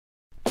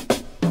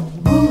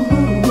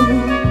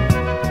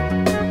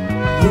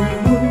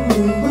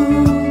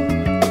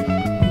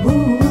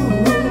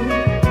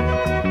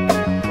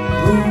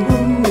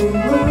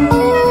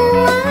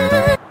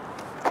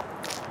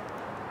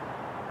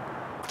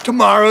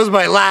tomorrow's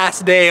my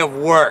last day of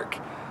work.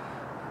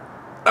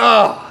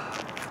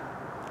 Oh,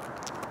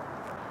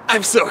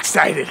 I'm so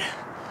excited.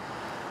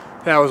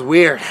 That was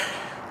weird.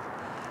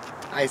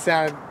 I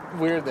sounded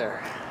weird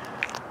there.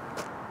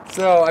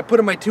 So I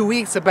put in my 2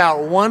 weeks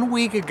about 1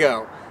 week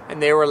ago,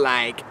 and they were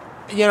like,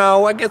 you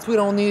know, I guess we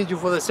don't need you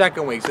for the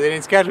second week. So they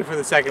didn't schedule me for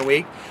the second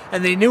week,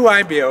 and they knew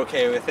I'd be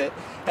okay with it,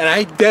 and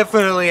I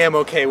definitely am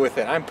okay with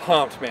it. I'm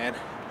pumped, man.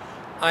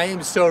 I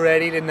am so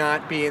ready to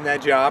not be in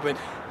that job and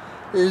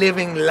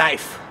living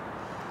life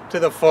to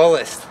the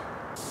fullest.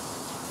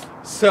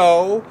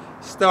 So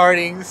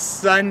starting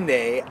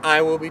Sunday,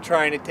 I will be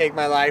trying to take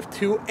my life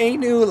to a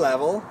new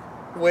level,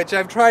 which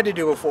I've tried to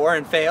do before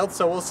and failed,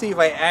 so we'll see if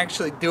I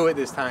actually do it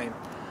this time.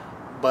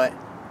 But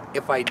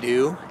if I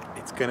do,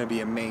 it's gonna be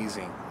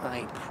amazing,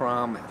 I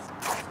promise.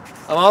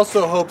 I'm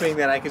also hoping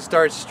that I can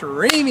start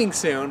streaming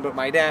soon, but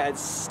my dad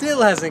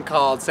still hasn't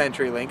called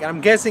CenturyLink. I'm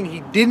guessing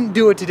he didn't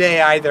do it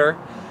today either,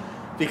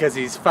 because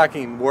he's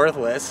fucking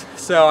worthless.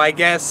 So I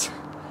guess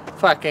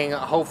fucking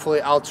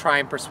hopefully I'll try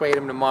and persuade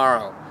him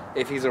tomorrow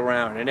if he's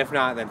around, and if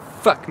not, then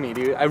fuck me,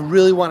 dude. I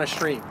really want to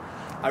stream.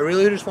 I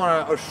really just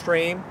want to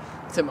stream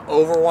some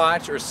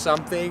Overwatch or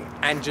something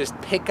and just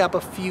pick up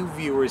a few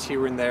viewers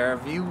here and there,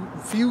 a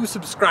few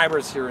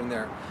subscribers here and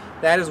there.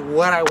 That is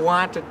what I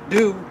want to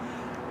do,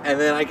 and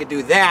then I could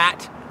do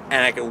that,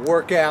 and I could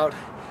work out,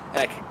 and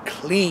I could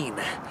clean,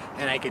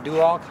 and I could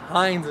do all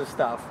kinds of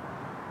stuff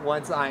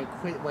once I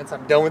quit, once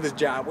I'm done with this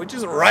job, which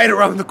is right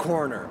around the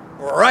corner.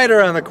 Right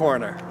around the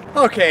corner.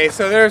 Okay,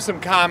 so there are some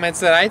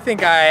comments that I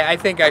think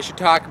I should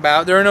talk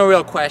about. There are no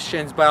real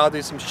questions, but I'll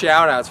do some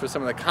shout outs for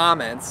some of the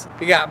comments.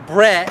 We got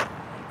Brett,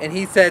 and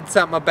he said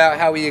something about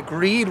how he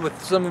agreed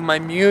with some of my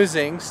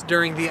musings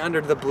during the Under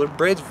the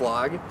Bridge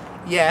vlog.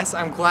 Yes,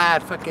 I'm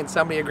glad fucking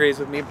somebody agrees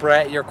with me.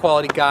 Brett, you're a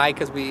quality guy,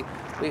 because we're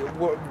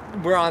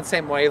on the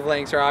same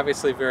wavelengths. You're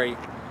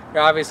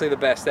obviously the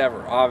best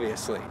ever,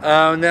 obviously.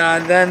 And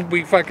then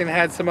we fucking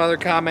had some other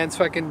comments.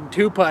 Fucking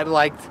Tuput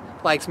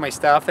likes my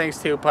stuff. Thanks,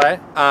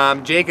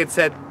 Tuput.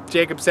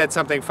 Jacob said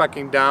something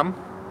fucking dumb.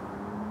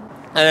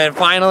 And then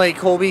finally,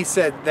 Colby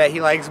said that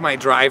he likes my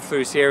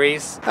drive-through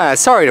series.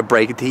 Sorry to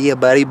break it to you,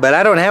 buddy, but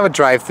I don't have a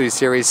drive-through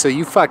series, so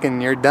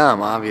you're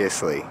dumb,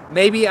 obviously.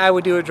 Maybe I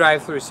would do a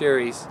drive-through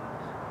series.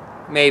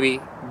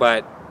 Maybe,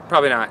 but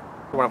probably not.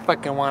 Want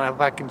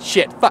to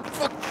shit. Fuck.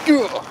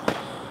 Ugh.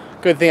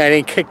 Good thing I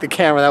didn't kick the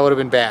camera, that would have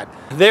been bad.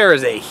 There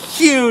is a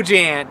huge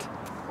ant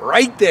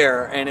right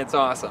there, and it's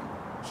awesome.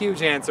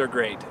 Huge ants are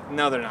great.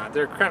 No, they're not.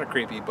 They're kind of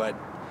creepy, but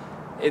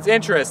it's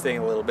interesting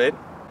a little bit.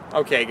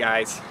 Okay,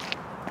 guys.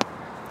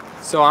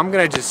 So I'm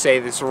gonna just say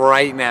this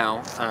right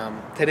now.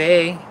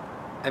 Today,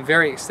 I'm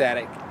very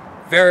ecstatic,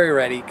 very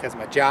ready, because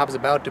my job's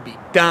about to be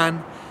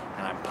done,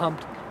 and I'm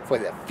pumped for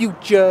the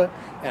future,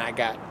 and I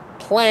got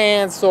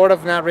plans, sort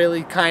of, not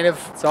really, kind of.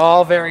 It's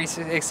all very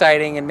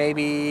exciting, and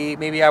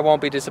maybe I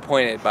won't be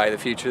disappointed by the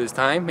future this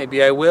time.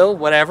 Maybe I will,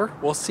 whatever.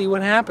 We'll see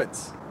what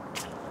happens.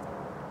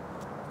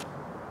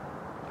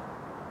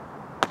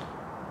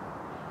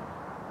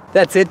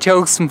 That's it,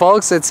 folks and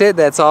folks. That's it.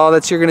 That's all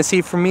that you're gonna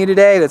see from me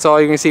today. That's all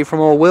you're gonna see from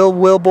old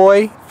Will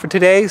Boy for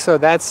today. So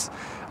that's,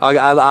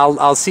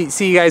 I'll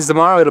see you guys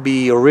tomorrow. It'll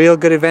be a real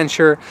good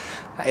adventure.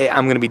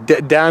 I'm gonna be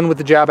done with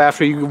the job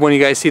after when you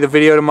guys see the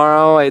video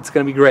tomorrow. It's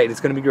gonna be great.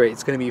 It's gonna be great.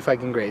 It's gonna be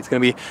fucking great. It's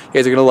gonna be, you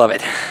guys are gonna love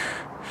it.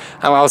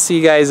 I'll see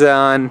you guys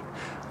on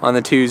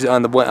the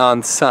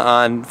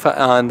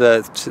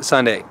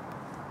Sunday.